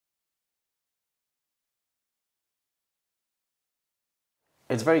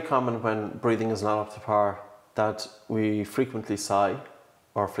It's very common when breathing is not up to par that we frequently sigh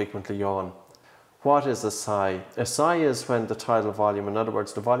or frequently yawn. What is a sigh? A sigh is when the tidal volume, in other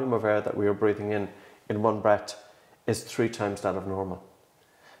words, the volume of air that we are breathing in one breath, is 3 times that of normal.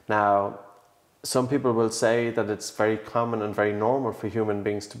 Now, some people will say that it's very common and very normal for human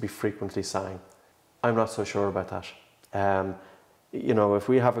beings to be frequently sighing. I'm not so sure about that. If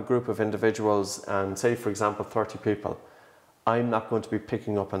we have a group of individuals and say, for example, 30 people, I'm not going to be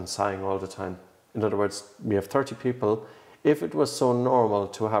picking up and sighing all the time. In other words, we have 30 people. If it was so normal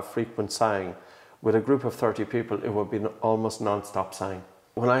to have frequent sighing, with a group of 30 people, it would be almost non-stop sighing.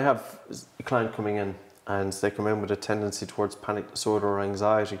 When I have a client coming in and they come in with a tendency towards panic disorder or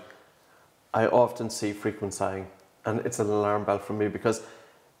anxiety, I often see frequent sighing, and it's an alarm bell for me, because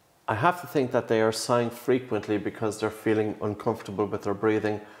I have to think that they are sighing frequently because they're feeling uncomfortable with their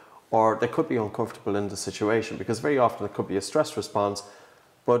breathing, or they could be uncomfortable in the situation, because very often it could be a stress response,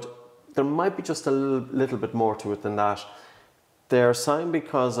 but there might be just a little bit more to it than that. They're sighing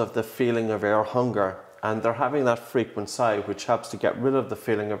because of the feeling of air hunger, and they're having that frequent sigh, which helps to get rid of the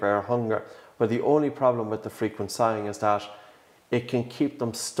feeling of air hunger. But the only problem with the frequent sighing is that it can keep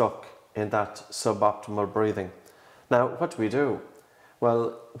them stuck in that suboptimal breathing. Now, what do?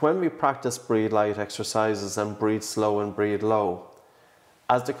 Well, when we practice breathe light exercises and breathe slow and breathe low,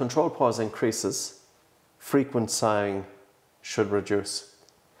 as the control pause increases, frequent sighing should reduce.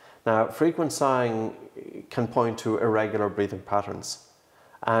 Now, frequent sighing can point to irregular breathing patterns.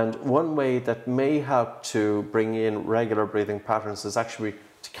 And one way that may help to bring in regular breathing patterns is actually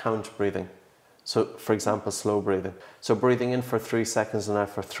to count breathing. So, for example, slow breathing. So breathing in for 3 seconds and out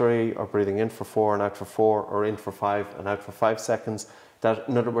for 3, or breathing in for 4 and out for 4, or in for 5 and out for 5 seconds. That,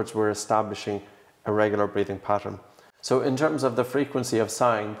 in other words, we're establishing a regular breathing pattern. So in terms of the frequency of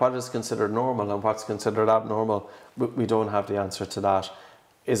sighing, what is considered normal and what's considered abnormal, we don't have the answer to that.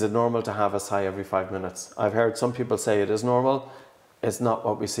 Is it normal to have a sigh every 5 minutes? I've heard some people say it is normal. It's not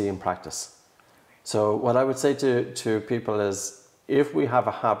what we see in practice. So what I would say to people is, if we have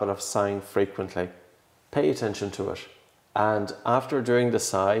a habit of sighing frequently, pay attention to it. And after doing the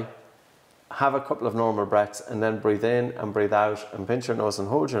sigh, have a couple of normal breaths and then breathe in and breathe out and pinch your nose and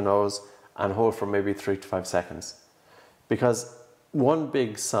hold your nose and hold for maybe 3 to 5 seconds. Because one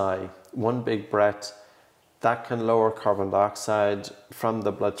big sigh, one big breath, that can lower carbon dioxide from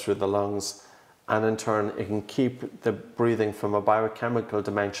the blood through the lungs, and in turn it can keep the breathing from a biochemical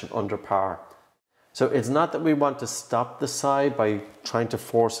dimension under par. So it's not that we want to stop the sigh by trying to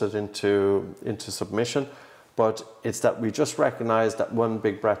force it into submission, but it's that we just recognize that one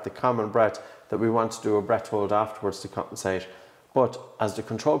big breath, the common breath, that we want to do a breath hold afterwards to compensate. But as the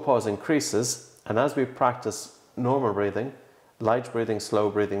control pause increases, and as we practice normal breathing, light breathing, slow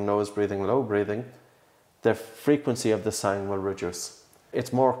breathing, nose breathing, low breathing, the frequency of the sighing will reduce.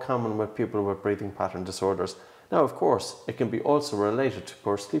 It's more common with people with breathing pattern disorders. Now, of course, it can be also related to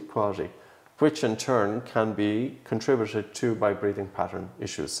poor sleep quality, which in turn can be contributed to by breathing pattern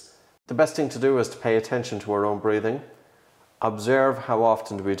issues. The best thing to do is to pay attention to our own breathing, observe how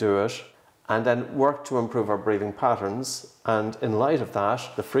often do we do it, and then work to improve our breathing patterns. And in light of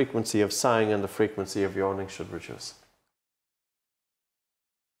that, the frequency of sighing and the frequency of yawning should reduce.